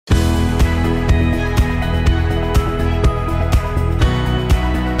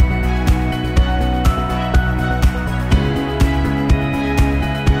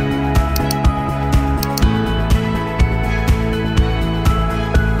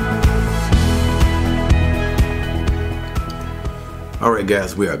All right,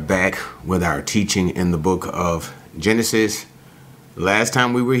 guys, we are back with our teaching in the book of Genesis. Last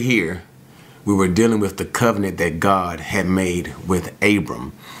time we were here, we were dealing with the covenant that God had made with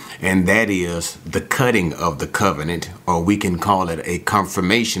Abram, and that is the cutting of the covenant, or we can call it a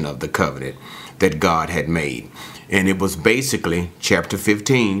confirmation of the covenant that God had made. And it was basically chapter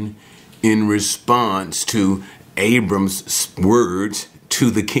 15 in response to Abram's words to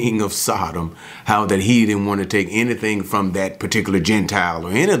the king of Sodom, how that he didn't want to take anything from that particular Gentile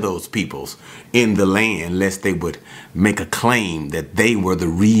or any of those peoples in the land, lest they would make a claim that they were the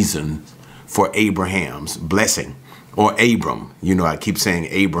reason for Abraham's blessing. Or Abram. You know, I keep saying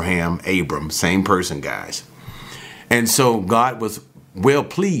Abraham, Abram, same person, guys. And so God was well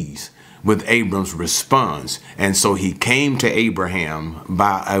pleased with Abram's response. And so he came to Abraham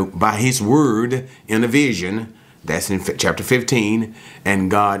by his word in a vision. That's in chapter 15. And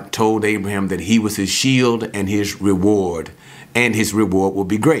God told Abraham that he was his shield and his reward will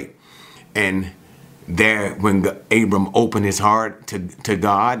be great. And there, when Abram opened his heart to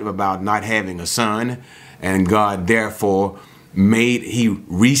God about not having a son, and God therefore he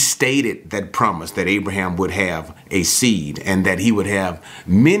restated that promise that Abraham would have a seed and that he would have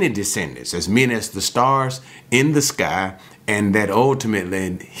many descendants, as many as the stars in the sky, and that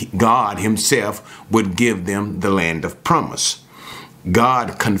ultimately God himself would give them the land of promise.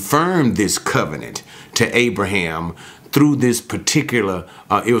 God confirmed this covenant to Abraham through this particular,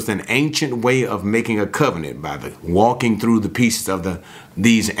 it was an ancient way of making a covenant by walking through the pieces of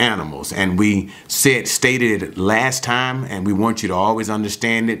these animals. And we stated it last time, and we want you to always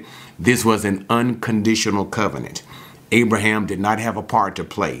understand it. This was an unconditional covenant. Abraham did not have a part to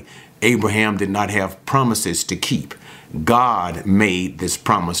play. Abraham did not have promises to keep. God made this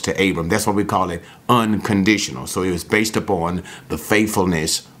promise to Abram. That's why we call it unconditional. So it was based upon the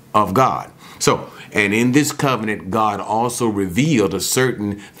faithfulness of God. So, and in this covenant, God also revealed a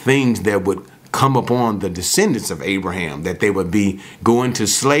certain things that would come upon the descendants of Abraham, that they would be going to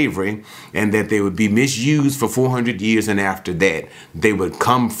slavery and that they would be misused for 400 years. And after that, they would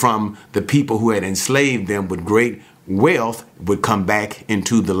come from the people who had enslaved them with great wealth, would come back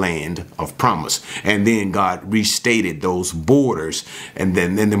into the land of promise. And then God restated those borders, and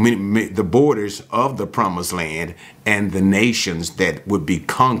then the borders of the promised land and the nations that would be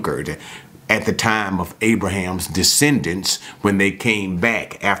conquered at the time of Abraham's descendants when they came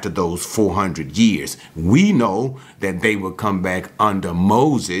back after those 400 years. We know that they would come back under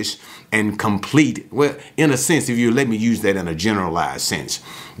Moses and complete, well, in a sense, if you let me use that in a generalized sense,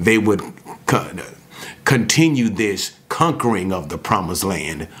 they would continue this conquering of the promised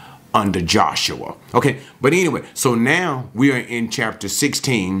land under Joshua. Okay, but anyway, so now we are in chapter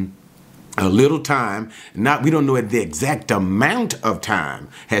 16. A little time, we don't know the exact amount of time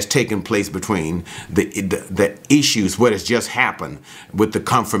has taken place between the issues, what has just happened with the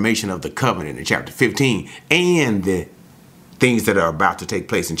confirmation of the covenant in chapter 15 and the things that are about to take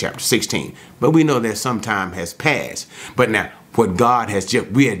place in chapter 16. But we know that some time has passed. But now what God has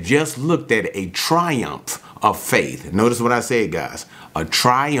we had just looked at a triumph of faith. Notice what I said, guys, a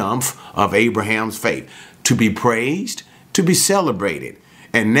triumph of Abraham's faith, to be praised, to be celebrated.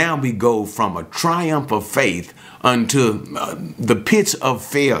 And now we go from a triumph of faith unto the pits of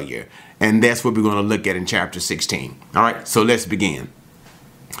failure. And that's what we're going to look at in chapter 16. All right, so let's begin.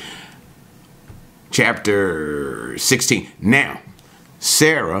 Chapter 16. Now,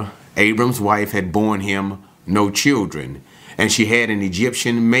 Sarah, Abram's wife, had borne him no children, and she had an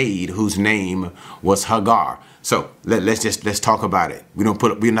Egyptian maid whose name was Hagar. So let's talk about it. We're not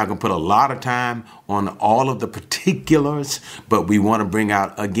going to put a lot of time on all of the particulars, but we want to bring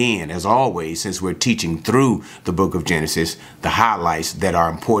out again, as always, since we're teaching through the book of Genesis, the highlights that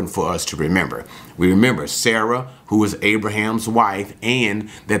are important for us to remember. We remember Sarah, who was Abraham's wife, and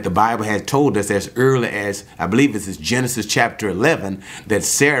that the Bible has told us as early as, I believe this is Genesis chapter 11, that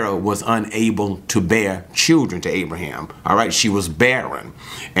Sarah was unable to bear children to Abraham. All right, she was barren.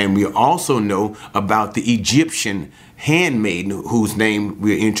 And we also know about the Egyptian handmaiden whose name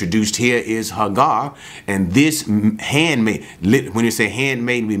we're introduced here is Hagar. And this handmaid, when you say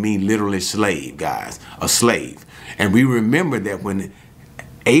handmaiden, we mean literally slave, guys, a slave. And we remember that when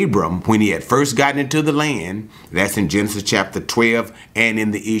Abram, when he had first gotten into the land, that's in Genesis chapter 12 and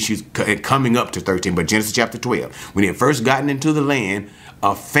in the issues coming up to 13, but Genesis chapter 12, when he had first gotten into the land,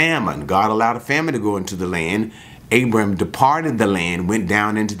 a famine, God allowed a famine to go into the land. Abram departed the land, went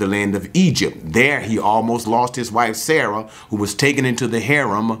down into the land of Egypt. There he almost lost his wife Sarah, who was taken into the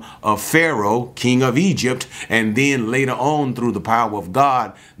harem of Pharaoh, king of Egypt. And then later on, through the power of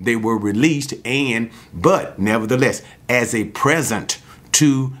God, they were released. But nevertheless, as a present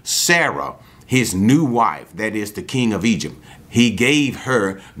to Sarah, his new wife, that is the king of Egypt, he gave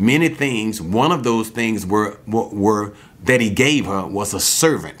her many things. One of those things were that he gave her was a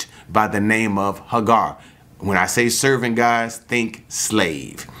servant by the name of Hagar. When I say servant, guys, think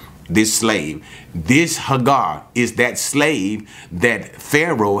slave. This Hagar is that slave that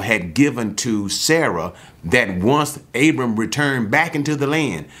Pharaoh had given to Sarah, that once Abram returned back into the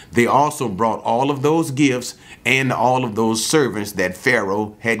land, they also brought all of those gifts and all of those servants that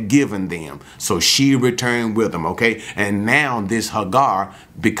Pharaoh had given them. So she returned with them, okay? And now this Hagar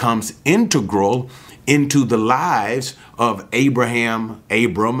becomes integral into the lives of Abram,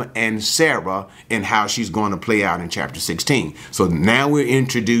 and Sarah, and how she's going to play out in chapter 16. So now we're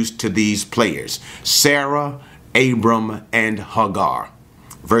introduced to these players, Sarah, Abram, and Hagar.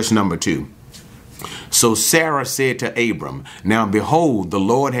 Verse number 2. So Sarah said to Abram, now behold, the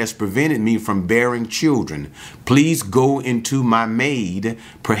Lord has prevented me from bearing children. Please go into my maid.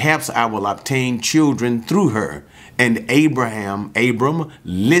 Perhaps I will obtain children through her. And Abram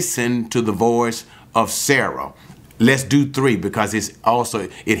listened to the voice of Sarah. Let's do 3 because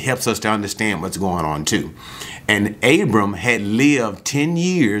it helps us to understand what's going on too. And Abram had lived 10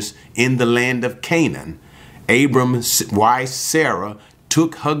 years in the land of Canaan. Abram's wife Sarah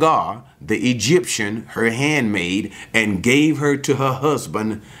took Hagar, the Egyptian, her handmaid, and gave her to her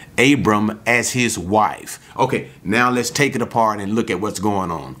husband Abram as his wife. Okay, now let's take it apart and look at what's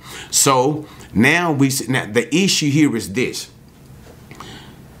going on. So now the issue here is this.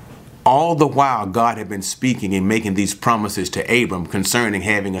 All the while, God had been speaking and making these promises to Abram concerning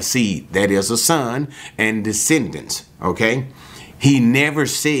having a seed, that is a son and descendants, okay? He never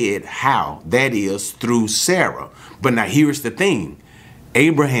said how, that is through Sarah. But now here's the thing.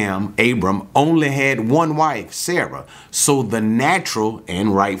 Abram only had one wife, Sarah. So the natural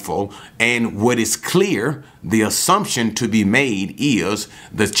and rightful and what is clear, the assumption to be made is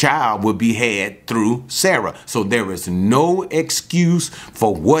the child will be had through Sarah. So there is no excuse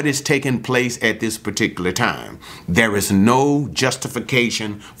for what is taking place at this particular time. There is no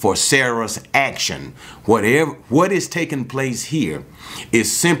justification for Sarah's action. What is taking place here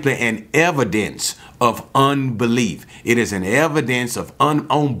is simply an evidence of unbelief. It is an evidence of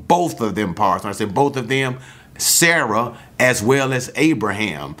on both of them parts. When I say both of them, Sarah as well as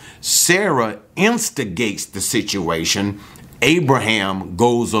Abraham. Sarah instigates the situation. Abraham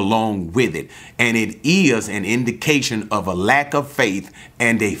goes along with it. And it is an indication of a lack of faith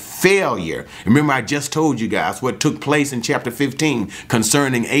and a failure. Remember, I just told you guys what took place in chapter 15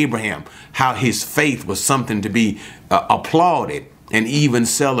 concerning Abraham, how his faith was something to be applauded and even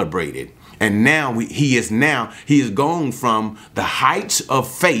celebrated. And now he is going from the heights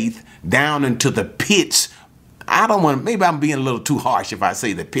of faith down into the pits. Maybe I'm being a little too harsh if I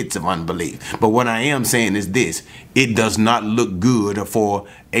say the pits of unbelief. But what I am saying is this: it does not look good for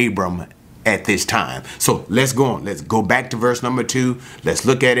Abram at this time. So let's go on. Let's go back to verse number 2. Let's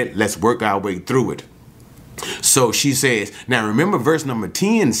look at it. Let's work our way through it. So she says, now remember verse number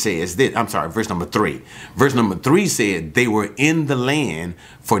 10 says this, verse number 3. Verse number 3 said they were in the land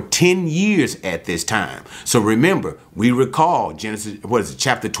for 10 years at this time. So remember, we recall Genesis,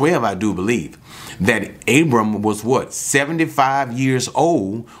 chapter 12, I do believe, that Abram was 75 years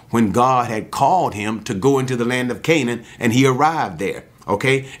old when God had called him to go into the land of Canaan, and he arrived there.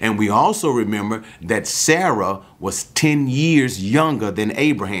 Okay, and we also remember that Sarah was 10 years younger than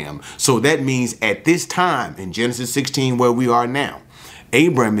Abraham. So that means at this time in Genesis 16, where we are now,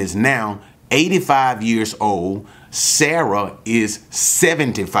 Abram is now 85 years old. Sarah is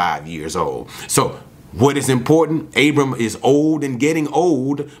 75 years old. So what is important? Abram is old and getting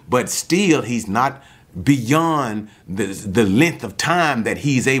old, but still he's not beyond the length of time that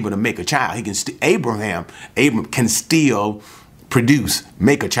he's able to make a child. Abram can still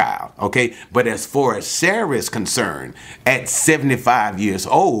make a child, okay? But as far as Sarah is concerned, at 75 years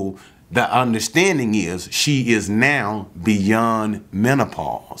old, the understanding is she is now beyond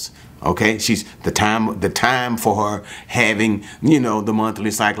menopause. Okay, she's the time for her having, the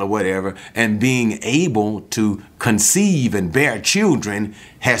monthly cycle or whatever, and being able to conceive and bear children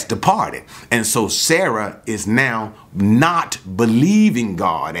has departed. And so Sarah is now not believing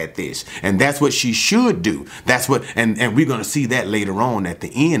God at this. And that's what she should do. That's what, and we're going to see that later on at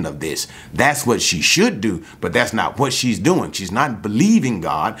the end of this. That's what she should do, but that's not what she's doing. She's not believing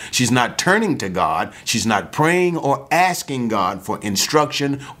God. She's not turning to God. She's not praying or asking God for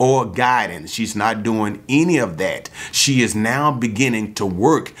instruction or guidance. She's not doing any of that. She is now beginning to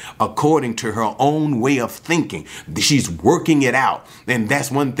work according to her own way of thinking. She's working it out. And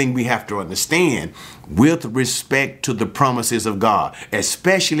that's one thing we have to understand with respect to the promises of God,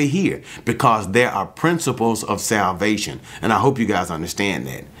 especially here, because there are principles of salvation. And I hope you guys understand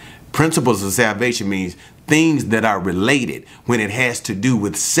that. Principles of salvation means things that are related when it has to do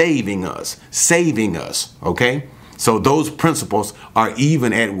with saving us, okay? So those principles are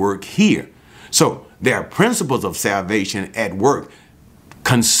even at work here. So there are principles of salvation at work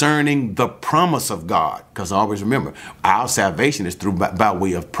concerning the promise of God. Because always remember, our salvation is through by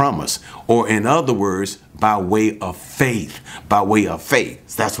way of promise, or in other words, by way of faith, by way of faith.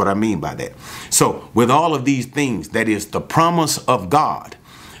 So that's what I mean by that. So with all of these things, that is the promise of God.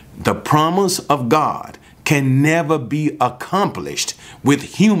 The promise of God can never be accomplished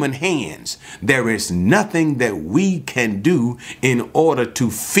with human hands. There is nothing that we can do in order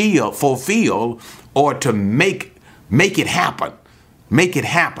to fulfill, or to make it happen. Make it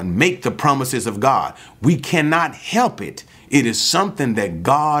happen. Make the promises of God. We cannot help it. It is something that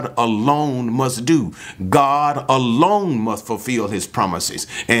God alone must do. God alone must fulfill his promises.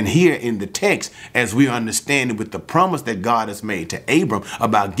 And here in the text, as we understand it with the promise that God has made to Abram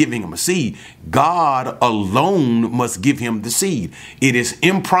about giving him a seed, God alone must give him the seed. It is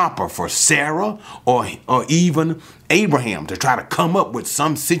improper for Sarah or even Abraham to try to come up with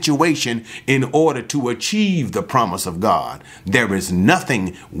some situation in order to achieve the promise of God. There is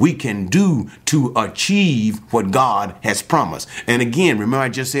nothing we can do to achieve what God has promised. And again, remember I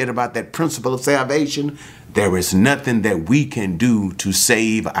just said about that principle of salvation? There is nothing that we can do to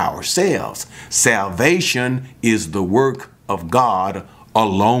save ourselves. Salvation is the work of God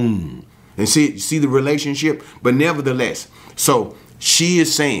alone. And see the relationship? But nevertheless, so she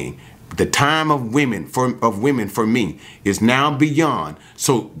is saying, the time of women for me is now beyond.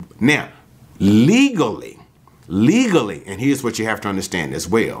 So now, legally, and here's what you have to understand as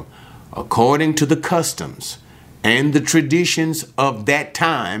well. According to the customs and the traditions of that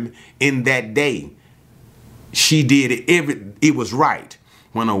time in that day, she did it was right.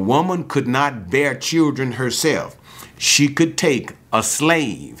 When a woman could not bear children herself, she could take a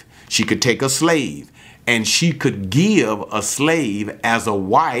slave. She could take a slave, and she could give a slave as a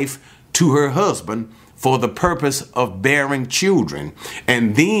wife to her husband for the purpose of bearing children.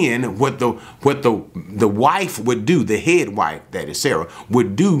 And then what the wife would do, the head wife, that is Sarah,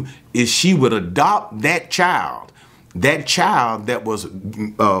 would do is she would adopt that child that was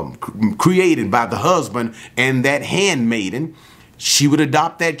created by the husband and that handmaiden. She would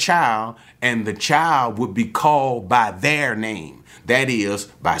adopt that child, and the child would be called by their name. That is,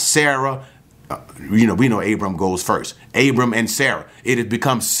 by Sarah. We know Abram goes first. Abram and Sarah. It has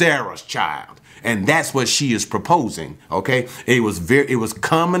become Sarah's child. And that's what she is proposing. Okay. It was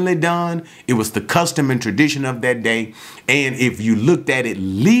commonly done. It was the custom and tradition of that day. And if you looked at it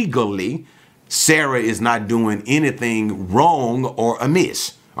legally, Sarah is not doing anything wrong or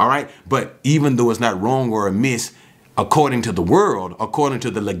amiss. All right. But even though it's not wrong or amiss, according to the world, according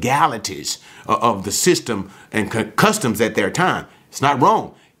to the legalities of the system and customs at their time, it's not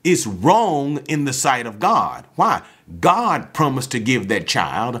wrong. It's wrong in the sight of God. Why? God promised to give that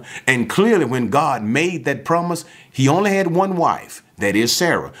child. And clearly when God made that promise, he only had one wife, that is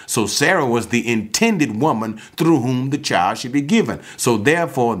Sarah. So Sarah was the intended woman through whom the child should be given. So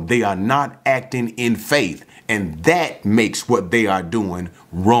therefore, they are not acting in faith. And that makes what they are doing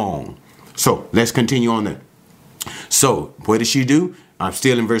wrong. So let's continue on then. So what does she do? I'm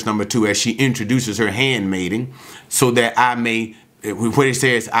still in verse number 2, as she introduces her handmaiden, so that I may, what it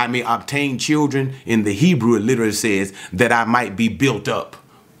says, I may obtain children. In the Hebrew, it literally says that I might be built up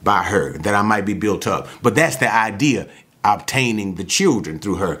by her, that I might be built up. But that's the idea, obtaining the children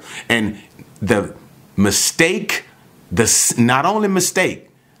through her. And the mistake, not only mistake,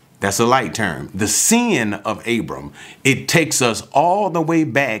 that's a light term, the sin of Abram, it takes us all the way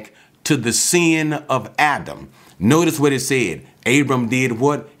back to the sin of Adam. Notice what it said. Abram did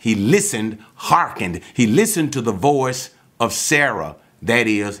what? He listened, hearkened. He listened to the voice of Sarah. That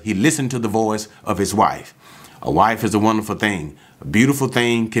is, he listened to the voice of his wife. A wife is a wonderful thing. A beautiful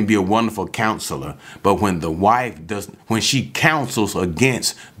thing can be a wonderful counselor. But when when she counsels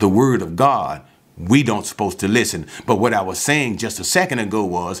against the word of God, we don't supposed to listen. But what I was saying just a second ago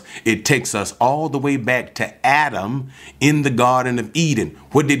was, it takes us all the way back to Adam in the Garden of Eden.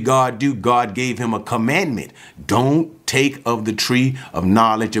 What did God do? God gave him a commandment. Don't take of the tree of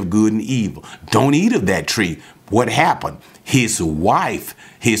knowledge of good and evil. Don't eat of that tree. What happened? His wife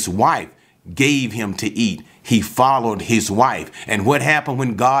gave him to eat. he followed his wife. And what happened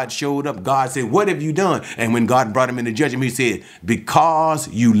when God showed up? God said, what have you done? And when God brought him into judgment, he said, because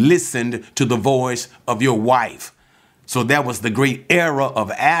you listened to the voice of your wife. So that was the great era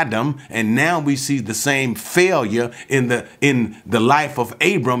of Adam. And now we see the same failure in the life of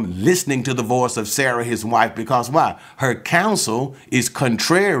Abram, listening to the voice of Sarah, his wife, because why? Her counsel is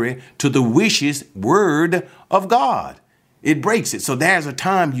contrary to the word of God. It breaks it. So there's a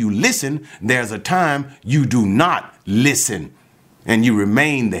time you listen. There's a time you do not listen. And you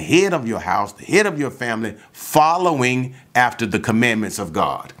remain the head of your house, the head of your family, following after the commandments of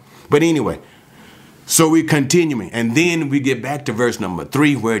God. But anyway, so we're continuing. And then we get back to verse number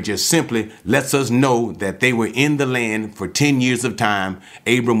 3, where it just simply lets us know that they were in the land for 10 years of time.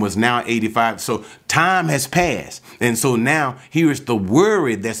 Abram was now 85. So time has passed. And so now here is the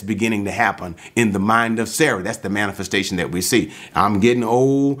worry that's beginning to happen in the mind of Sarah. That's the manifestation that we see. I'm getting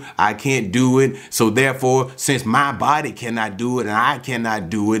old. I can't do it. So therefore, since my body cannot do it and I cannot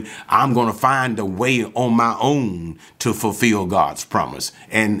do it, I'm going to find a way on my own to fulfill God's promise.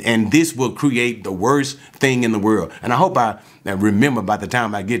 And this will create the worst thing in the world. And I hope I remember by the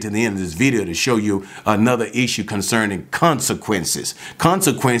time I get to the end of this video to show you another issue concerning consequences.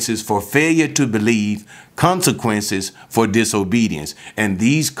 Consequences for failure to believe, consequences for disobedience. And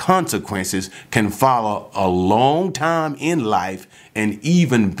these consequences can follow a long time in life and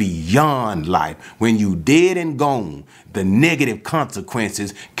even beyond life. When you dead and gone, the negative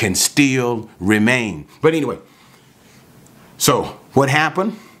consequences can still remain. But anyway, so what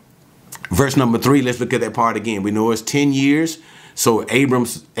happened? Verse number 3, let's look at that part again. We know it's 10 years. So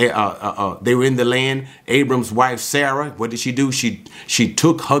Abram's, they were in the land. Abram's wife, Sarah, what did she do? She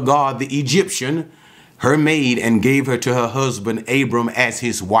took Hagar, the Egyptian, her maid, and gave her to her husband, Abram, as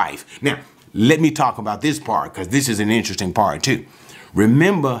his wife. Now, let me talk about this part, because this is an interesting part too.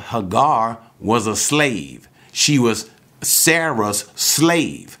 Remember, Hagar was a slave. She was Sarah's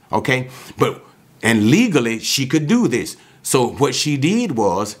slave, okay? And legally, she could do this. So what she did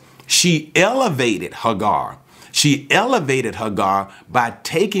was, she elevated Hagar. She elevated Hagar by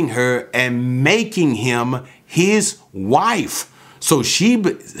taking her and making him his wife. So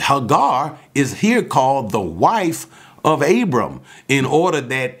Hagar is here called the wife of Abram, in order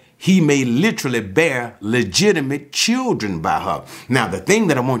that he may literally bear legitimate children by her. Now, the thing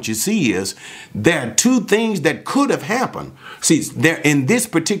that I want you to see is there are two things that could have happened. See, there in this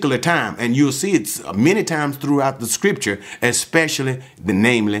particular time, and you'll see it many times throughout the scripture, especially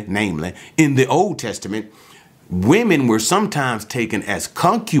namely in the Old Testament, women were sometimes taken as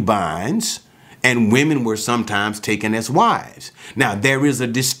concubines and women were sometimes taken as wives. Now, there is a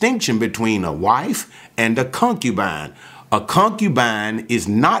distinction between a wife and a concubine. A concubine is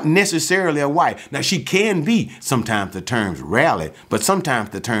not necessarily a wife. Now, she can be. Sometimes the terms rarely, but sometimes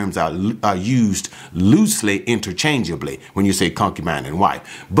the terms are used loosely, interchangeably, when you say concubine and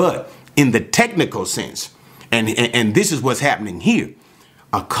wife. But in the technical sense, and this is what's happening here,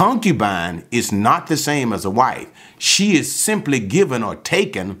 a concubine is not the same as a wife. She is simply given or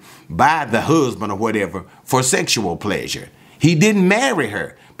taken by the husband or whatever for sexual pleasure. He didn't marry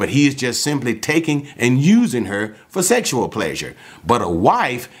her, but he is just simply taking and using her for sexual pleasure. But a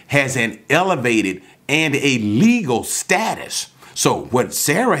wife has an elevated and a legal status. So what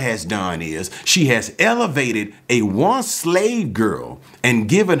Sarah has done is she has elevated a once slave girl and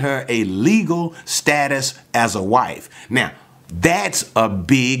given her a legal status as a wife. Now, that's a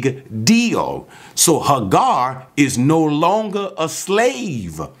big deal. So Hagar is no longer a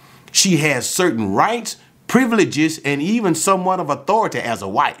slave. She has certain rights, privileges, and even somewhat of authority as a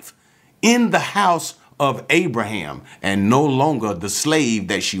wife in the house of Abraham, and no longer the slave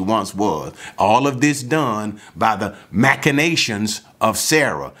that she once was. All of this done by the machinations of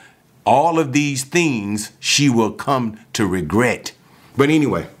Sarah. All of these things she will come to regret. But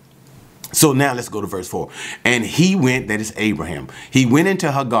anyway, so now let's go to verse 4. And he went, that is Abraham, he went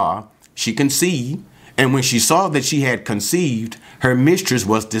into Hagar, she conceived, and when she saw that she had conceived, her mistress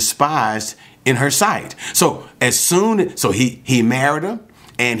was despised in her sight. So he married her,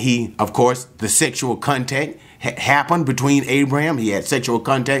 and he, of course, the sexual contact happened between Abraham. He had sexual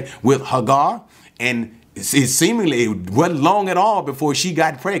contact with Hagar, and it seemingly wasn't long at all before she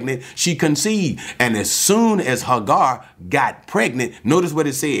got pregnant. She conceived. And as soon as Hagar got pregnant, notice what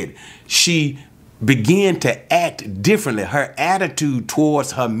it said. She began to act differently. Her attitude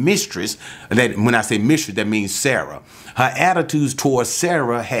towards her mistress, that when I say mistress, that means Sarah. Her attitudes towards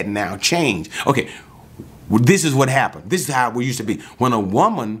Sarah had now changed. Okay, this is what happened. This is how it used to be. When a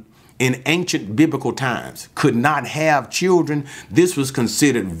woman in ancient biblical times could not have children, this was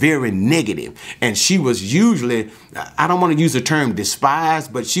considered very negative. And she was usually, I don't want to use the term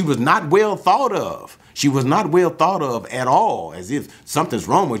despised, but she was not well thought of. She was not well thought of at all, as if something's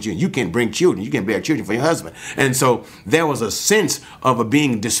wrong with you and you can't bring children. You can't bear children for your husband. And so there was a sense of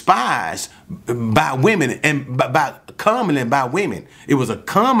being despised by women and commonly by women. It was a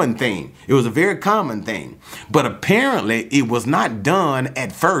common thing. It was a very common thing. But apparently it was not done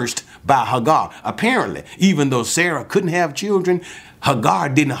at first by Hagar. Apparently, even though Sarah couldn't have children, Hagar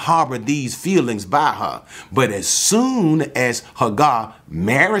didn't harbor these feelings by her. But as soon as Hagar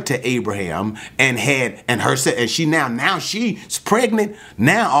married to Abraham and she's pregnant,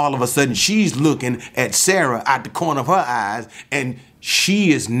 now all of a sudden she's looking at Sarah out the corner of her eyes, and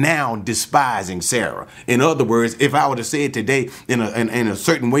she is now despising Sarah. In other words, if I were to say it today in a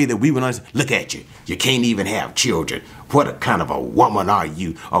certain way that we would understand, look at you. You can't even have children. What a kind of a woman are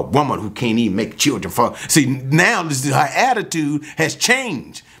you? A woman who can't even make children for. See, now her attitude has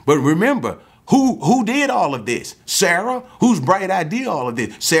changed. But remember, who did all of this? Sarah? Whose bright idea all of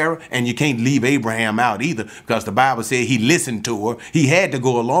this? Sarah. And you can't leave Abraham out either, because the Bible said he listened to her. He had to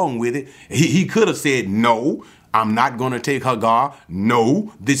go along with it. He could have said, no, I'm not going to take Hagar.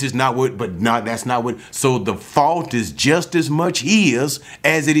 No, this is not what, but no, that's not what. So the fault is just as much his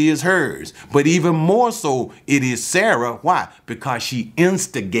as it is hers. But even more so, it is Sarah. Why? Because she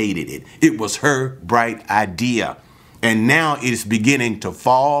instigated it. It was her bright idea. And now it is beginning to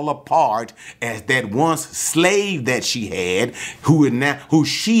fall apart as that once slave that she had, who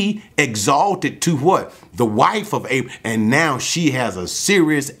she exalted to what? The wife of Abraham. And now she has a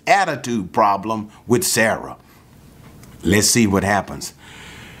serious attitude problem with Sarah. Let's see what happens.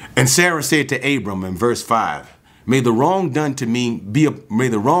 And Sarah said to Abram in verse 5, may the wrong done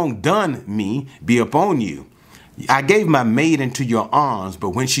me be upon you. I gave my maid into your arms,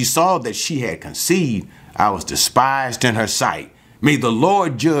 but when she saw that she had conceived, I was despised in her sight. May the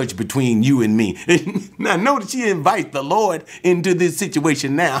Lord judge between you and me. Now notice she invites the Lord into this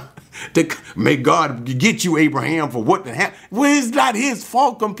situation now. May God get you, Abraham, for what happened. Well, it's not his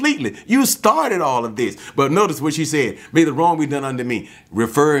fault completely. You started all of this. But notice what she said. May the wrong be done unto me.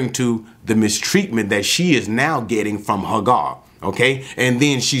 Referring to the mistreatment that she is now getting from Hagar. Okay. And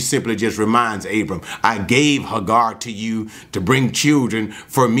then she simply just reminds Abram, I gave Hagar to you to bring children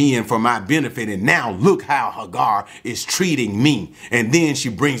for me and for my benefit. And now look how Hagar is treating me. And then she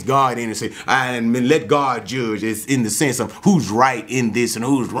brings God in and say, and let God judge. It's in the sense of who's right in this and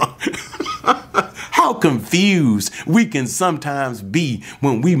who's wrong. How confused we can sometimes be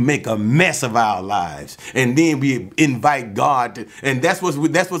when we make a mess of our lives, and then we invite God to, and that's what's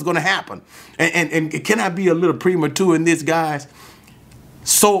going to happen. And can I be a little premature in this, guys?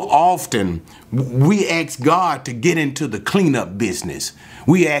 So often we ask God to get into the cleanup business.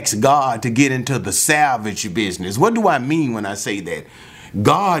 We ask God to get into the salvage business. What do I mean when I say that?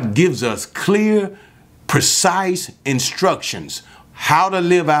 God gives us clear, precise instructions how to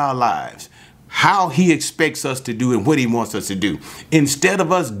live our lives, how he expects us to do and what he wants us to do. Instead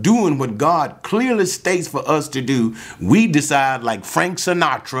of us doing what God clearly states for us to do, we decide, like Frank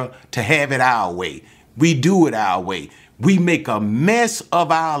Sinatra, to have it our way. We do it our way. We make a mess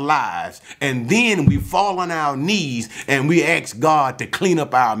of our lives, and then we fall on our knees and we ask God to clean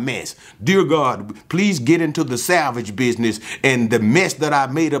up our mess. Dear God, please get into the salvage business and the mess that I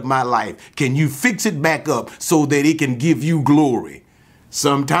made of my life. Can you fix it back up so that it can give you glory?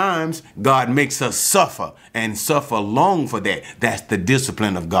 Sometimes God makes us suffer and suffer long for that. That's the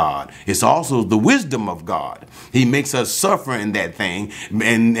discipline of God. It's also the wisdom of God. He makes us suffer in that thing,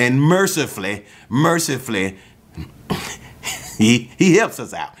 and mercifully, he helps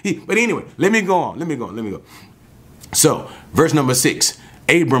us out. But anyway, let me go on. So, verse number 6,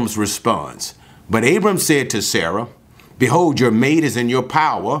 Abram's response. But Abram said to Sarah, behold, your maid is in your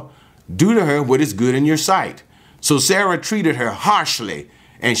power. Do to her what is good in your sight. So Sarah treated her harshly,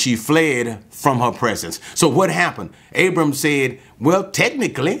 and she fled from her presence. So what happened? Abram said, well,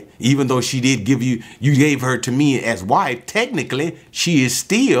 technically, even though she did you gave her to me as wife, technically, she is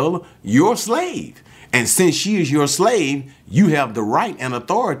still your slave. And since she is your slave, you have the right and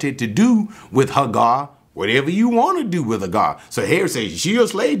authority to do with Hagar whatever you want to do with Hagar. So here says, she's your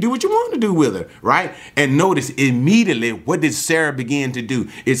slave, do what you want to do with her, right? And notice immediately, what did Sarah begin to do?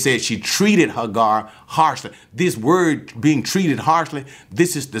 It says she treated Hagar harshly. This word being treated harshly,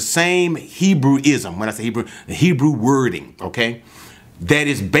 this is the same Hebrewism. When I say Hebrew, the Hebrew wording, okay? That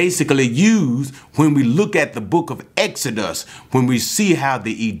is basically used when we look at the book of Exodus, when we see how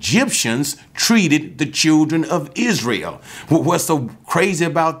the Egyptians treated the children of Israel. What's so crazy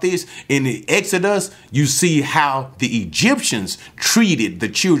about this? In the Exodus, you see how the Egyptians treated the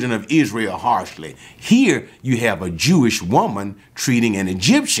children of Israel harshly. Here, you have a Jewish woman treating an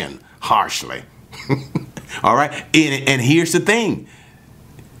Egyptian harshly. All right. And here's the thing.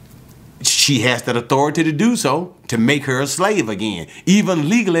 she has that authority to do so, to make her a slave again. Even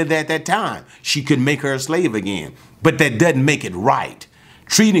legally at that time, she could make her a slave again. But that doesn't make it right.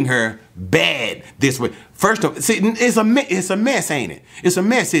 Treating her bad this way. First of all, see, it's a mess, ain't it? It's a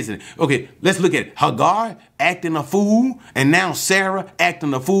mess, isn't it? Okay, let's look at it. Hagar acting a fool, and now Sarah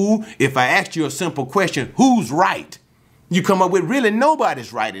acting a fool. If I asked you a simple question, who's right? You come up with really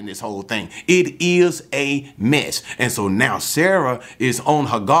nobody's right in this whole thing. It is a mess. And so now Sarah is on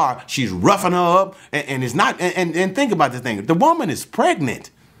Hagar. She's roughing her up and it's not. And think about this thing. The woman is pregnant.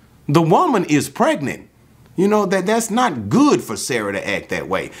 The woman is pregnant. You know, that's not good for Sarah to act that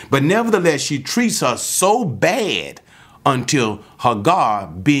way. But nevertheless, she treats her so bad until Hagar,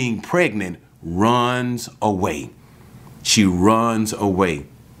 being pregnant, runs away. She runs away.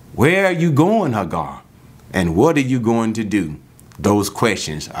 Where are you going, Hagar? And what are you going to do? Those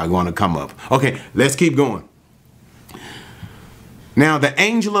questions are going to come up. Okay, let's keep going. Now, the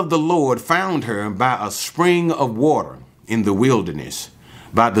angel of the Lord found her by a spring of water in the wilderness,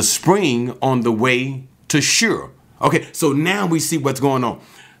 by the spring on the way to Shur. Okay, so now we see what's going on.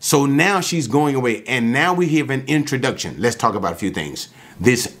 So now she's going away, and now we have an introduction. Let's talk about a few things.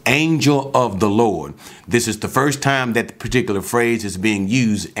 This angel of the Lord. This is the first time that the particular phrase is being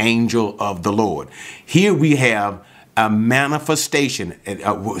used, angel of the Lord. Here we have a manifestation.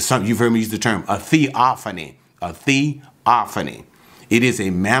 You've heard me use the term, a theophany. A theophany. It is a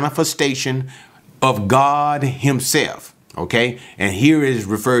manifestation of God himself. Okay, and here it is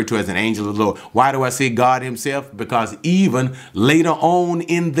referred to as an angel of the Lord. Why do I say God himself? Because even later on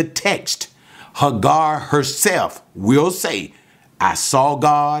in the text, Hagar herself will say, I saw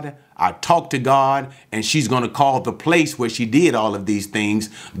God, I talked to God, and she's going to call the place where she did all of these things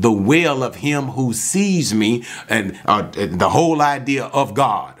the well of him who sees me, and the whole idea of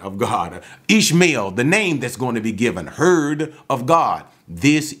God. Ishmael, the name that's going to be given, heard of God.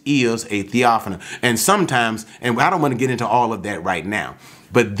 This is a theophany. And sometimes, and I don't want to get into all of that right now,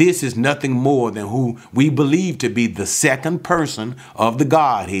 but this is nothing more than who we believe to be the second person of the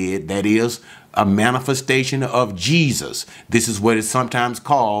Godhead, that is a manifestation of Jesus. This is what is sometimes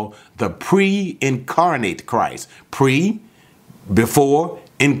called the pre-incarnate Christ. Before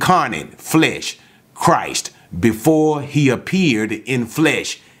incarnate, flesh, Christ, before he appeared in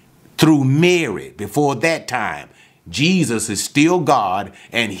flesh through Mary, before that time. Jesus is still God,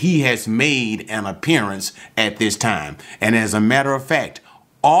 and he has made an appearance at this time. And as a matter of fact,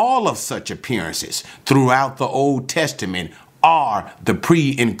 all of such appearances throughout the Old Testament are the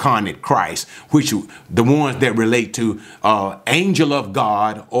pre-incarnate Christ, which the ones that relate to angel of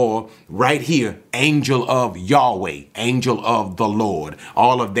God, or right here, angel of Yahweh, angel of the Lord.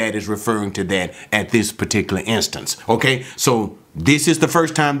 All of that is referring to that at this particular instance. Okay, so this is the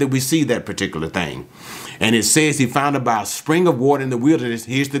first time that we see that particular thing. And it says he found about a spring of water in the wilderness.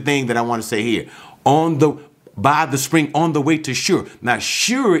 Here's the thing that I want to say here. By the spring on the way to Shur. Now,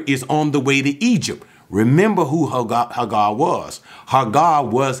 Shur is on the way to Egypt. Remember who Hagar was. Hagar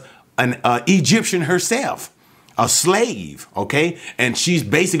was an Egyptian herself, a slave, okay? And she's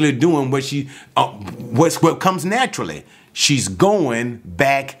basically doing what comes naturally. She's going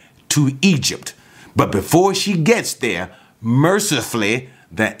back to Egypt. But before she gets there, mercifully,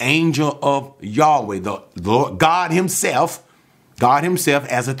 the angel of Yahweh, the Lord, God himself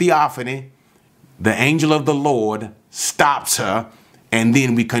as a theophany, the angel of the Lord stops her, and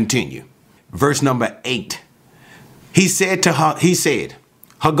then we continue. Verse number 8. He said,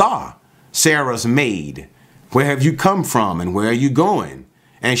 Hagar, Sarah's maid, where have you come from and where are you going?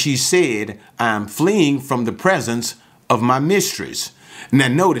 And she said, I'm fleeing from the presence of my mistress. Now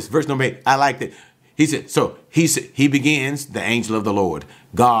notice verse number 8. I like that. He begins, the angel of the Lord.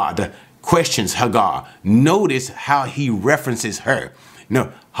 God questions Hagar. Notice how he references her.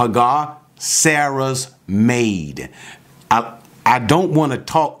 No, Hagar, Sarah's maid. I don't want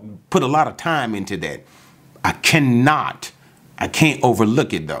to put a lot of time into that. I can't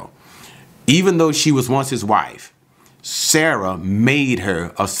overlook it though. Even though she was once his wife, Sarah made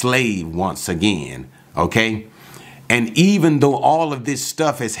her a slave once again. Okay. And even though all of this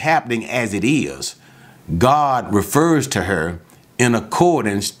stuff is happening as it is, God refers to her in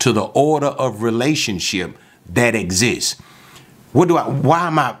accordance to the order of relationship that exists. Why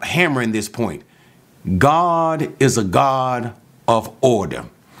am I hammering this point? God is a God of order.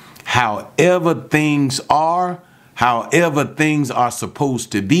 However things are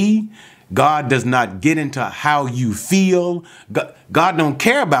supposed to be, God does not get into how you feel. God don't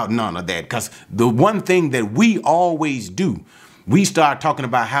care about none of that, because the one thing that we always do, we start talking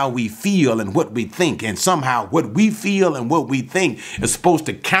about how we feel and what we think. And somehow what we feel and what we think is supposed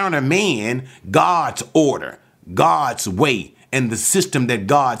to countermand God's order, God's way, and the system that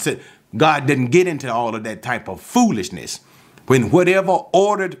God said. God didn't get into all of that type of foolishness. When whatever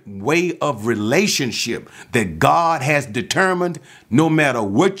ordered way of relationship that God has determined, no matter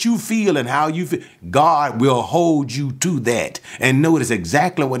what you feel and how you feel, God will hold you to that. And notice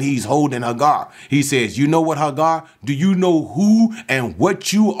exactly what he's holding Hagar. He says, you know what, Hagar? Do you know who and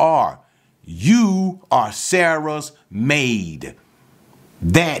what you are? You are Sarah's maid.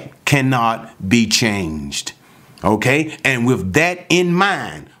 That cannot be changed. Okay? And with that in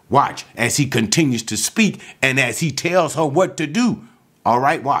mind, watch as he continues to speak and as he tells her what to do. All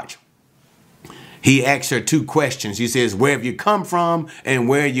right, watch. He asks her two questions. He says, where have you come from and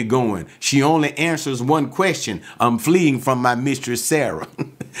where are you going? She only answers one question. I'm fleeing from my mistress, Sarah.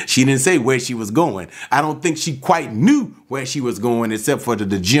 She didn't say where she was going. I don't think she quite knew where she was going except for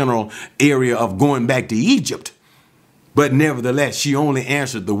the general area of going back to Egypt. But nevertheless, she only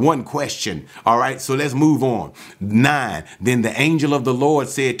answered the one question. All right, so let's move on. 9. Then the angel of the Lord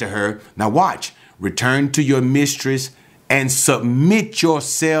said to her, now watch, return to your mistress and submit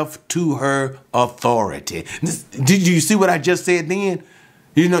yourself to her authority. Did you see what I just said then?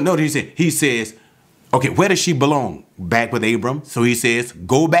 You know, notice he says, okay, where does she belong? Back with Abram. So he says,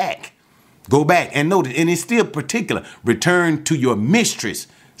 go back. Go back. And notice, and it's still particular, return to your mistress,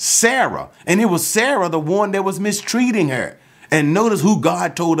 Sarah. And it was Sarah, the one that was mistreating her. And notice who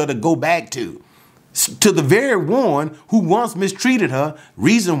God told her to go back to the very one who once mistreated her,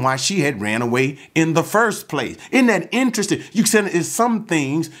 reason why she had ran away in the first place. Isn't that interesting? You said it's some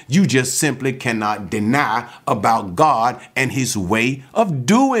things you just simply cannot deny about God and his way of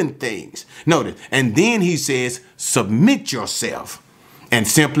doing things. Notice, and then he says, submit yourself. And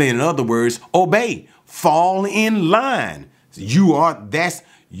simply, in other words, obey, fall in line. You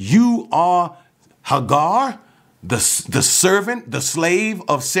are Hagar, the servant, the slave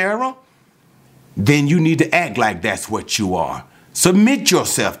of Sarah. Then you need to act like that's what you are. Submit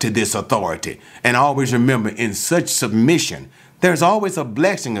yourself to this authority. And always remember, in such submission, there's always a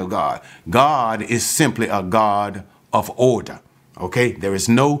blessing of God. God is simply a God of order. Okay, there is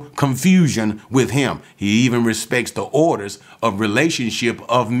no confusion with him. He even respects the orders of relationship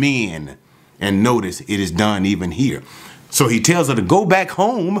of men. And notice it is done even here. So he tells her to go back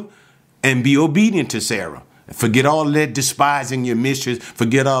home and be obedient to Sarah. Forget all that despising your mistress.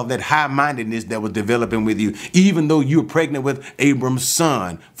 Forget all that high-mindedness that was developing with you. Even though you're pregnant with Abram's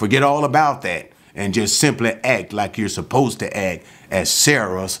son, forget all about that and just simply act like you're supposed to act as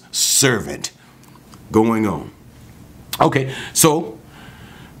Sarah's servant. Going on. Okay, so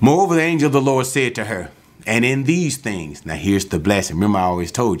moreover, the angel of the Lord said to her, and in these things, now here's the blessing. Remember, I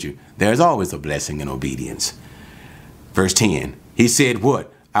always told you, there's always a blessing in obedience. Verse 10, he said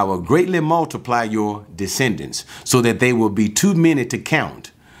what? I will greatly multiply your descendants so that they will be too many to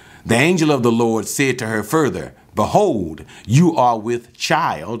count. The angel of the Lord said to her further, behold, you are with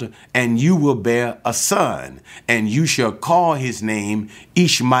child, and you will bear a son, and you shall call his name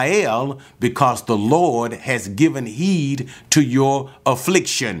Ishmael, because the Lord has given heed to your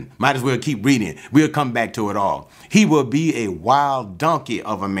affliction. Might as well keep reading it. We'll come back to it all. He will be a wild donkey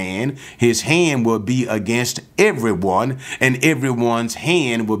of a man. His hand will be against everyone, and everyone's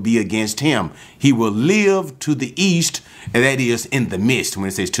hand will be against him. He will live to the east, and that is in the midst. When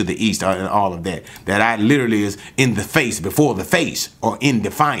it says to the east, all of that, that literally is in the face, before the face, or in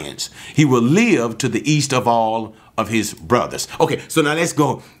defiance. He will live to the east of all of his brothers. Okay, so now let's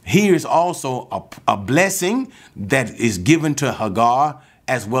go. Here's also a blessing that is given to Hagar,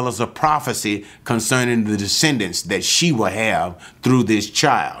 as well as a prophecy concerning the descendants that she will have through this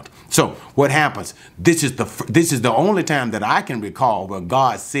child. So what happens? This is the only time that I can recall where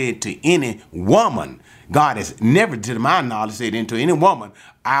God said to any woman, God has never, to my knowledge, said into any woman,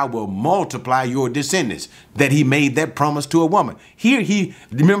 I will multiply your descendants. That he made that promise to a woman. Here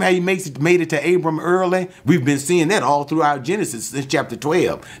remember how he made it to Abram early? We've been seeing that all throughout Genesis since chapter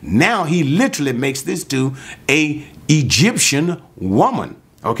 12. Now he literally makes this to a Egyptian woman.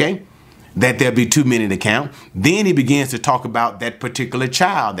 Okay? That there'll be too many to count. Then he begins to talk about that particular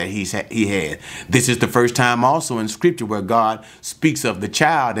child that he had. This is the first time also in scripture where God speaks of the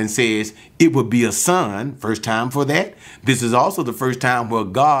child and says it would be a son. First time for that. This is also the first time where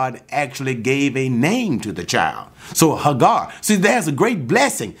God actually gave a name to the child. So Hagar, see, there's a great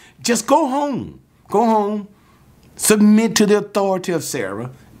blessing. Just go home. Go home. Submit to the authority of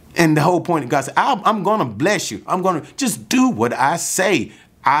Sarah. And the whole point of God said, I'm going to bless you. I'm going to just do what I say.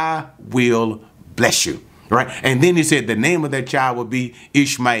 I will bless you. Right. And then he said the name of that child will be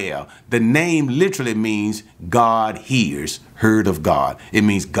Ishmael. The name literally means God hears, heard of God. It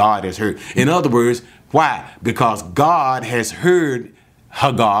means God has heard. In other words, why? Because God has heard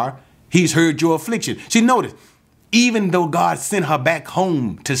Hagar. He's heard your affliction. See, notice, even though God sent her back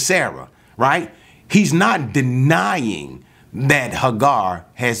home to Sarah, right? He's not denying that Hagar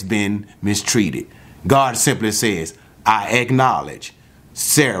has been mistreated. God simply says, I acknowledge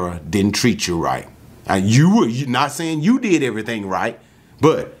Sarah didn't treat you right. You're not saying you did everything right,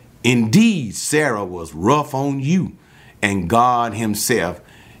 but indeed, Sarah was rough on you. And God himself,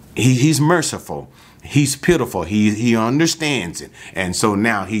 he's merciful. He's pitiful. He understands it. And so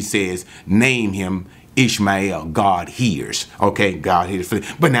now he says, name him Ishmael. God hears. Okay, God hears.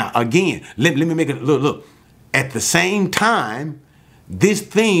 But now, again, let me make it look. At the same time, this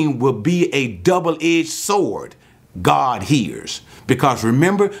thing will be a double-edged sword. God hears. Because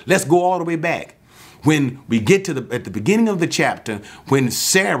remember, let's go all the way back. When we get to at the beginning of the chapter, when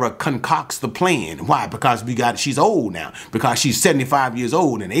Sarah concocts the plan. Why? Because she's old now. Because she's 75 years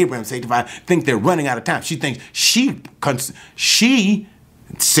old and Abraham's 85. Think they're running out of time. She thinks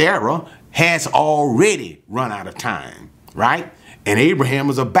Sarah has already run out of time, right? And Abraham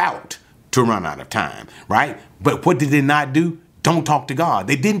was about to run out of time, right? But what did they not do? Don't talk to God.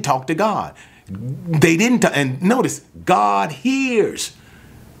 They didn't talk to God. They didn't. And notice, God hears.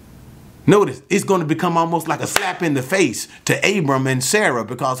 Notice, it's going to become almost like a slap in the face to Abram and Sarah.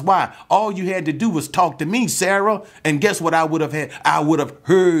 Because why? All you had to do was talk to me, Sarah. And guess what I would have had? I would have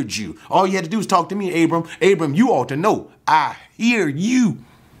heard you. All you had to do was talk to me, Abram. Abram, you ought to know. I hear you.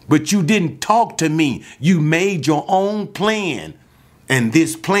 But you didn't talk to me. You made your own plan. And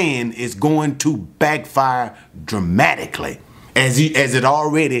this plan is going to backfire dramatically. As it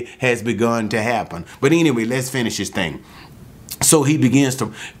already has begun to happen. But anyway, let's finish this thing. So he begins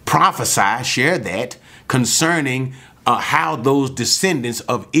to prophesy, share that, concerning how those descendants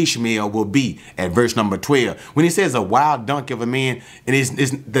of Ishmael will be at verse number 12. When he says a wild donkey of a man, and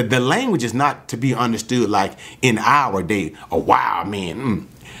the language is not to be understood like in our day, a wild man.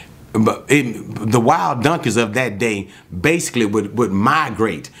 But the wild donkeys of that day basically would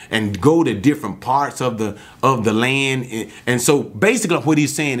migrate and go to different parts of the land. And so basically what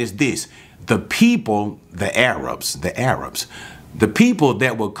he's saying is this: the people, the Arabs, the people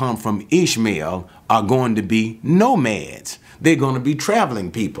that will come from Ishmael are going to be nomads. They're going to be traveling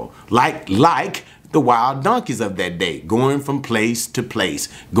people like the wild donkeys of that day, going from place to place,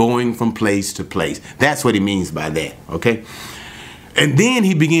 going from place to place. That's what he means by that. Okay. And then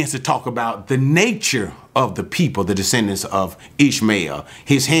he begins to talk about the nature of the people, the descendants of Ishmael.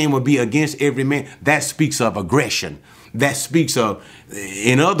 His hand will be against every man. That speaks of aggression. That speaks of,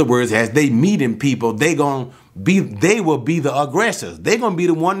 in other words, as they meeting people, they will be the aggressors. They're going to be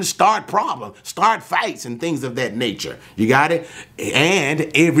the one to start problems, start fights and things of that nature. You got it?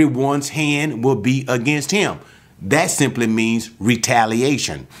 And everyone's hand will be against him. That simply means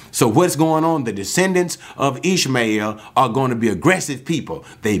retaliation. So what's going on? The descendants of Ishmael are going to be aggressive people.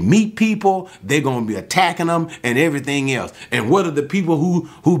 They meet people, they're going to be attacking them and everything else. And what are the people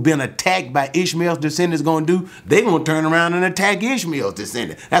who've been attacked by Ishmael's descendants going to do? They're going to turn around and attack Ishmael's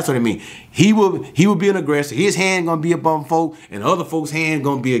descendants. That's what it means. He will be an aggressor. His hand going to be upon folk and other folks' hand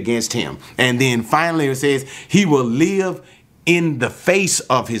going to be against him. And then finally it says he will live in the face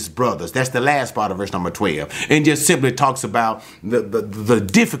of his brothers. That's the last part of verse number 12. And just simply talks about the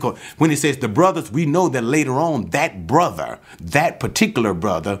difficult. When it says the brothers, we know that later on that particular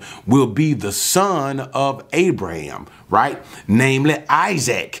brother will be the son of Abraham, right? Namely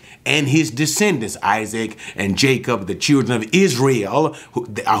Isaac and his descendants, Isaac and Jacob, the children of Israel,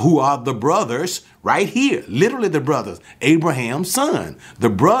 who are the brothers right here, literally the brothers, Abraham's son, the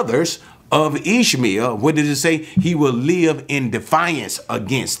brothers of Ishmael. What did it say? He will live in defiance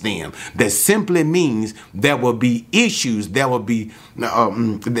against them. That simply means there will be issues. There will be,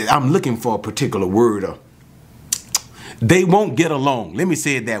 I'm looking for a particular word. They won't get along. Let me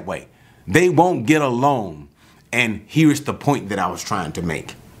say it that way. They won't get along. And here's the point that I was trying to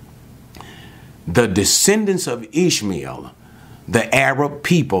make. The descendants of Ishmael, the Arab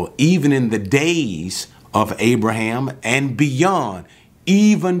people, even in the days of Abraham and beyond,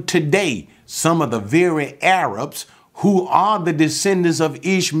 even today, some of the very Arabs who are the descendants of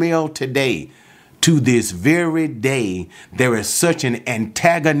Ishmael today, to this very day, there is such an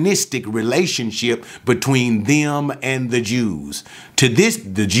antagonistic relationship between them and the Jews. To this,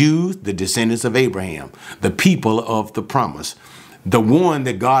 the Jews, the descendants of Abraham, the people of the promise, the one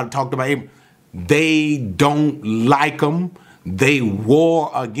that God talked about, they don't like them. They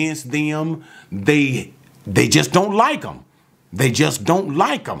war against them. They just don't like them. They just don't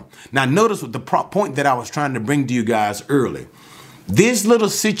like them. Now, notice what the point that I was trying to bring to you guys early. This little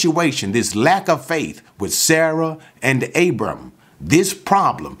situation, this lack of faith with Sarah and Abram, this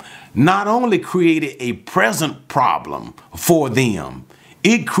problem not only created a present problem for them,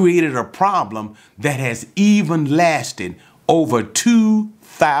 it created a problem that has even lasted over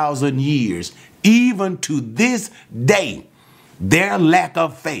 2,000 years. Even to this day, their lack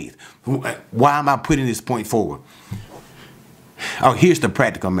of faith. Why am I putting this point forward? Oh, here's the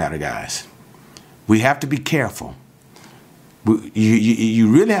practical matter, guys. We have to be careful.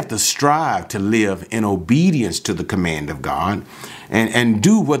 You really have to strive to live in obedience to the command of God and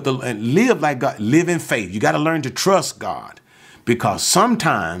do what and live like God, live in faith. You got to learn to trust God, because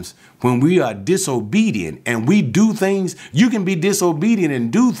sometimes when we are disobedient and we do things, you can be disobedient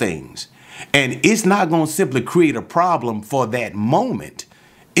and do things, and it's not going to simply create a problem for that moment.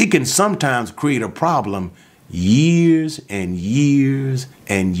 It can sometimes create a problem years and years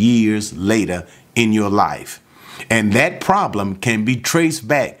and years later in your life. And that problem can be traced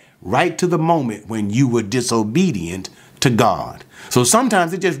back right to the moment when you were disobedient to God. So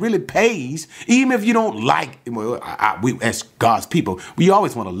sometimes it just really pays, even if you don't like, we as God's people, we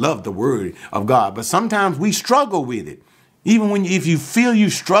always want to love the word of God, but sometimes we struggle with it. Even if you feel you're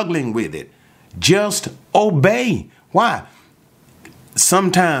struggling with it, just obey. Why?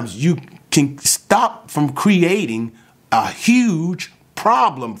 Sometimes you can stop from creating a huge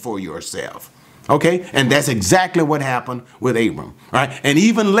problem for yourself. Okay, and that's exactly what happened with Abram, right? And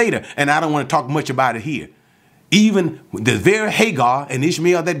even later, and I don't want to talk much about it here, even the very Hagar and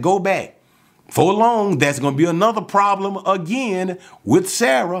Ishmael that go back, for long, that's going to be another problem again with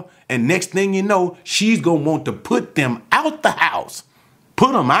Sarah. And next thing you know, she's going to want to put them out the house,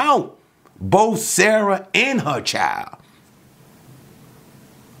 put them out, both Sarah and her child.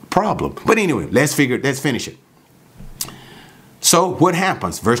 Problem. But anyway, let's finish it. So what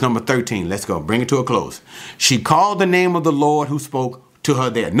happens? Verse number 13. Let's go. Bring it to a close. She called the name of the Lord who spoke to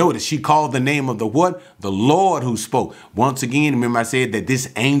her there. Notice she called the name of the what? The Lord who spoke. Once again, remember I said that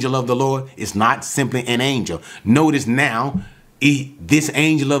this angel of the Lord is not simply an angel. Notice now, this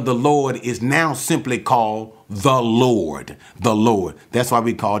angel of the Lord is now simply called the Lord. The Lord. That's why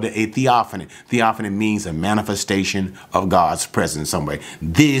we called it a theophany. Theophany means a manifestation of God's presence in some way.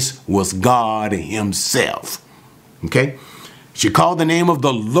 This was God himself. Okay? She called the name of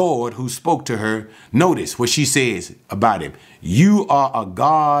the Lord who spoke to her. Notice what she says about him. You are a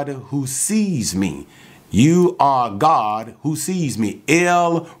God who sees me. You are a God who sees me.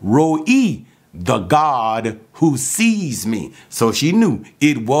 El Roi, the God who sees me. So she knew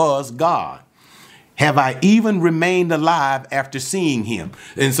it was God. Have I even remained alive after seeing him?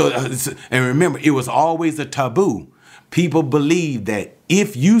 And so, and remember, it was always a taboo. People believed that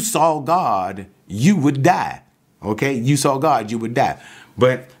if you saw God, you would die. Okay, you saw God, you would die.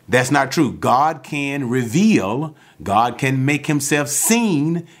 But that's not true. God can reveal, God can make himself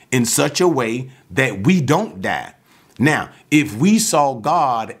seen in such a way that we don't die. Now, if we saw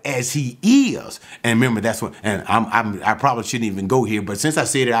God as he is, and remember that's what, and I probably shouldn't even go here, but since I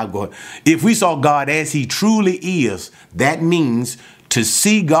said it, I'll go. If we saw God as he truly is, that means to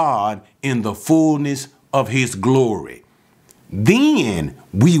see God in the fullness of his glory. Then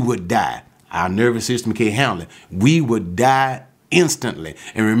we would die. Our nervous system can't handle it. We would die instantly.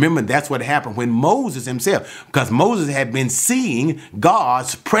 And remember, that's what happened when Moses himself, because Moses had been seeing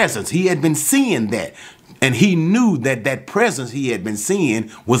God's presence. He had been seeing that. And he knew that that presence he had been seeing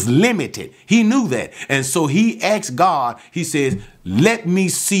was limited. He knew that. And so he asked God, he says, let me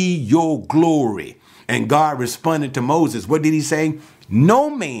see your glory. And God responded to Moses. What did he say? No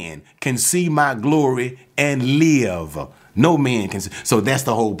man can see my glory and live. No man can see. So that's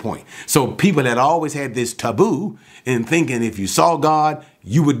the whole point. So people had always had this taboo in thinking if you saw God,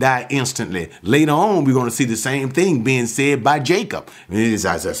 you would die instantly. Later on, we're going to see the same thing being said by Jacob. I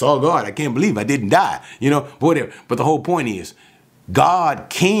saw God. I can't believe I didn't die. Whatever. But the whole point is, God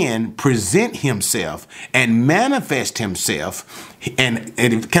can present himself and manifest himself. And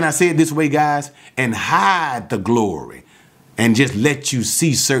can I say it this way, guys? And hide the glory. And just let you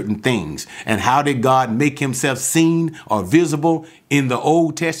see certain things. And how did God make himself seen or visible in the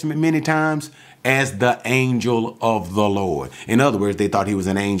Old Testament many times? As the angel of the Lord. In other words, they thought he was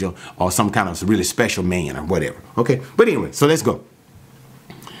an angel or some kind of really special man or whatever. Okay, but anyway, so let's go.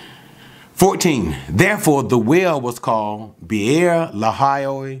 14. Therefore, the well was called Be'er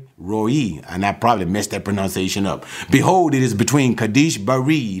Lahai Roi. And I probably messed that pronunciation up. Behold, it is between Kadesh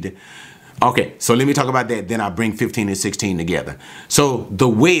Barid. Okay, so let me talk about that. Then I'll bring 15 and 16 together. So the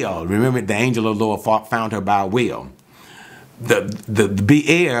well, remember the angel of the Lord found her by a well. The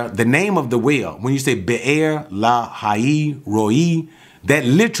Be'er, the name of the well, when you say Be'er Lahai Roi, that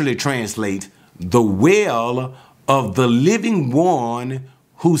literally translates the well of the living one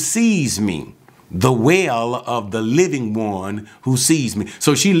who sees me. the well of the living one who sees me.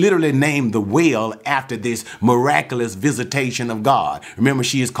 So she literally named the well after this miraculous visitation of God. Remember,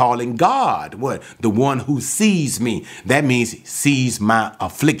 she is calling God what? The one who sees me. That means sees my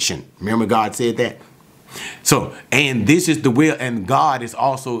affliction. Remember God said that? So, and this is the will, and God is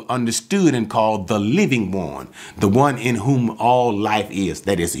also understood and called the living one, the one in whom all life is,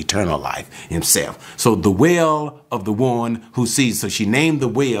 that is eternal life himself. So the well of the one who sees. So she named the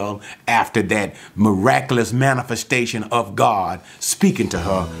well after that miraculous manifestation of God speaking to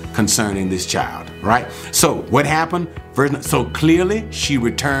her concerning this child, right? So what happened? So clearly she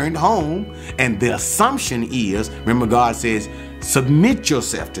returned home, and the assumption is, remember God says, submit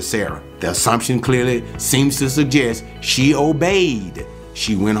yourself to Sarah. The assumption clearly seems to suggest she obeyed.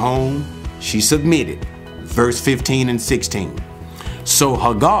 She went home, she submitted. Verse 15 and 16. So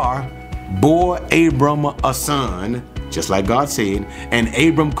Hagar bore Abram a son, just like God said, and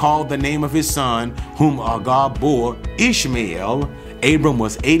Abram called the name of his son, whom Hagar bore, Ishmael. Abram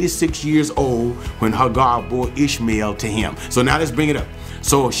was 86 years old when Hagar bore Ishmael to him. So now let's bring it up.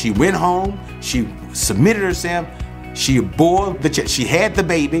 So she went home, she submitted herself, she bore the child, she had the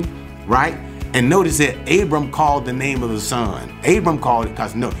baby, right? And notice that Abram called the name of the son. Abram called it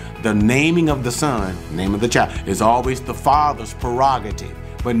because no, the naming of the son, name of the child, is always the father's prerogative.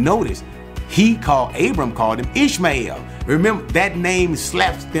 But notice, Abram called him Ishmael. Remember, that name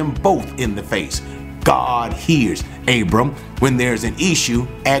slaps them both in the face. God hears. Abram, when there's an issue,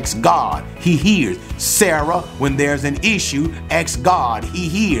 ask God. He hears. Sarah, when there's an issue, ask God. He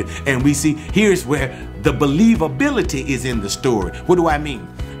hears. And we see, here's where the believability is in the story. What do I mean?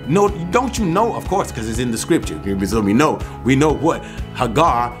 No, don't you know? Of course, because it's in the scripture. So we know what?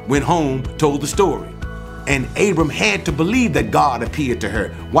 Hagar went home, told the story. And Abram had to believe that God appeared to her.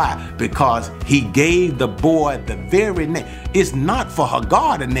 Why? Because he gave the boy the very name. It's not for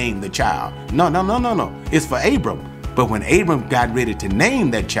Hagar to name the child. No. It's for Abram. But when Abram got ready to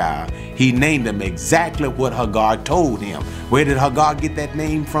name that child, he named him exactly what Hagar told him. Where did Hagar get that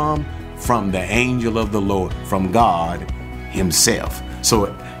name from? From the angel of the Lord, from God himself.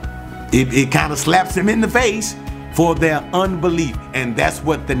 So it kind of slaps him in the face for their unbelief. And that's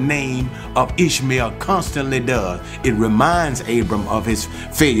what the name of Ishmael constantly does. It reminds Abram of his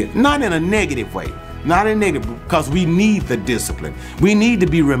failure, not in a negative way, not in a negative, because we need the discipline. We need to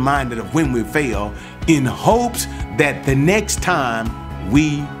be reminded of when we fail in hopes that the next time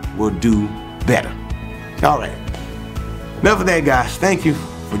we will do better. All right. Enough of that, guys. Thank you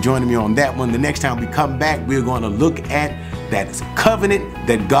for joining me on that one. The next time we come back, we're going to look at that covenant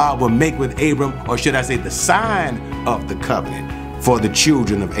that God will make with Abram, or should I say the sign of the covenant for the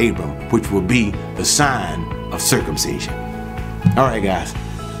children of Abram, which will be the sign of circumcision. All right, guys.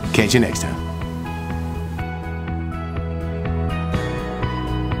 Catch you next time.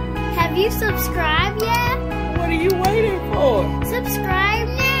 Have you subscribed yet? What are you waiting for? Subscribe